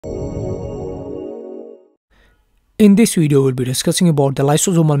In this video, we'll be discussing about the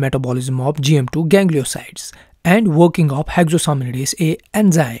lysosomal metabolism of GM2 gangliosides and working of hexosaminidase A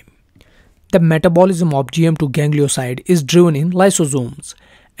enzyme. The metabolism of GM2 ganglioside is driven in lysosomes,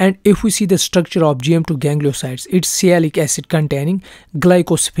 and if we see the structure of GM2 gangliosides, it's sialic acid containing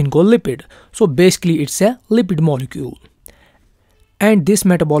glycosphingolipid. So basically it's a lipid molecule. And this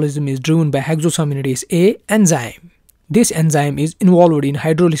metabolism is driven by hexosaminidase A enzyme. This enzyme is involved in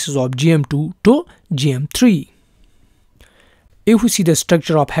hydrolysis of GM2 to GM3. If we see the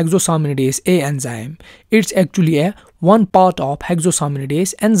structure of hexosaminidase A enzyme, it's actually a one part of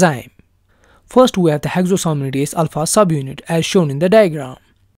hexosaminidase enzyme. First we have the hexosaminidase alpha subunit as shown in the diagram,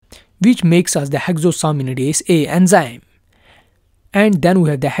 which makes us the hexosaminidase A enzyme. And then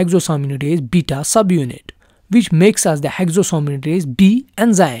we have the hexosaminidase beta subunit, which makes us the hexosaminidase B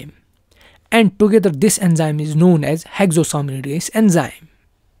enzyme. And together this enzyme is known as hexosaminidase enzyme.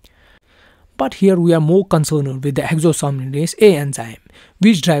 But here we are more concerned with the hexosaminidase A enzyme,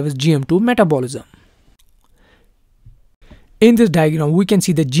 which drives GM2 metabolism. In this diagram, we can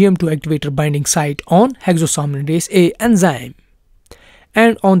see the GM2 activator binding site on hexosaminidase A enzyme.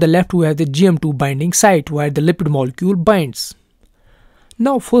 And on the left, we have the GM2 binding site where the lipid molecule binds.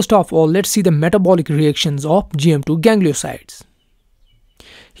 Now, first of all, let's see the metabolic reactions of GM2 gangliosides.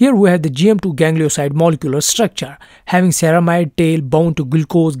 Here we have the GM2 ganglioside molecular structure having ceramide tail bound to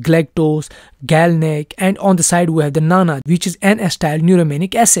glucose, galactose, GalNAc, and on the side we have the NeuNAc, which is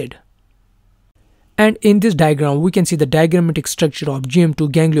N-acetylneuraminic acid. And in this diagram we can see the diagrammatic structure of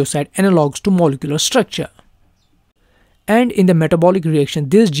GM2 ganglioside analogs to molecular structure. And in the metabolic reaction,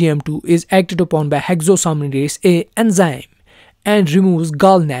 this GM2 is acted upon by hexosaminidase A enzyme and removes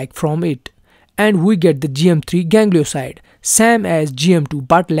GalNAc from it. And we get the GM3 ganglioside, same as GM2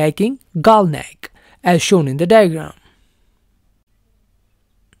 but lacking GalNAc, as shown in the diagram.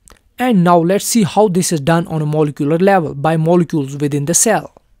 And now let's see how this is done on a molecular level by molecules within the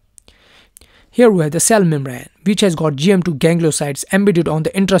cell. Here we have the cell membrane, which has got GM2 gangliosides embedded on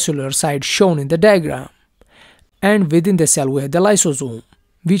the intracellular side shown in the diagram. And within the cell we have the lysosome,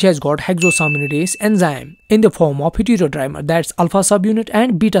 which has got hexosaminidase enzyme in the form of heterodimer, that's alpha subunit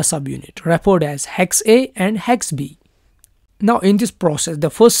and beta subunit, referred as hex A and hex B. Now in this process,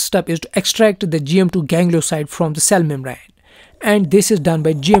 the first step is to extract the GM2 ganglioside from the cell membrane, and this is done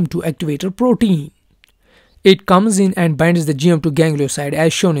by GM2 activator protein. It comes in and binds the GM2 ganglioside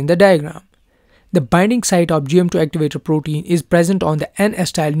as shown in the diagram. The binding site of GM2 activator protein is present on the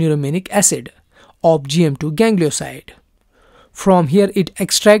N-acetylneuraminic acid of GM2 ganglioside. From here, it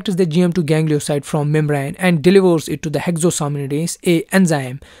extracts the GM2 ganglioside from membrane and delivers it to the hexosaminidase A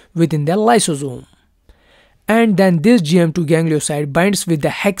enzyme within the lysosome. And then this GM2 ganglioside binds with the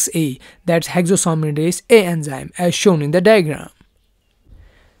hex A, that's hexosaminidase A enzyme, as shown in the diagram.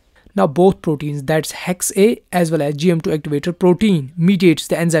 Now both proteins, that's hex A as well as GM2 activator protein, mediates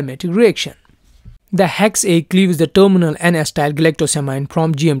the enzymatic reaction. The hex A cleaves the terminal N-acetyl galactosamine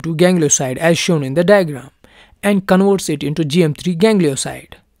from GM2 ganglioside as shown in the diagram, and converts it into GM3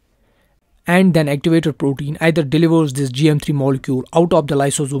 ganglioside. And then activator protein either delivers this GM3 molecule out of the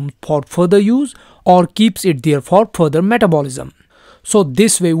lysosome for further use or keeps it there for further metabolism. So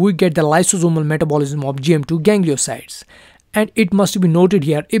this way we get the lysosomal metabolism of GM2 gangliosides. And it must be noted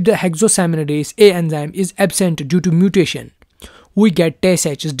here, if the hexosaminidase A enzyme is absent due to mutation, we get Tay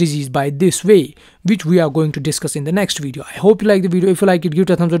Sachs disease by this way, which we are going to discuss in the next video. I hope you like the video. If you like it, give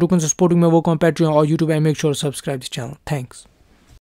it a thumbs up. Do consider supporting my work on Patreon or YouTube and make sure to subscribe to this channel. Thanks.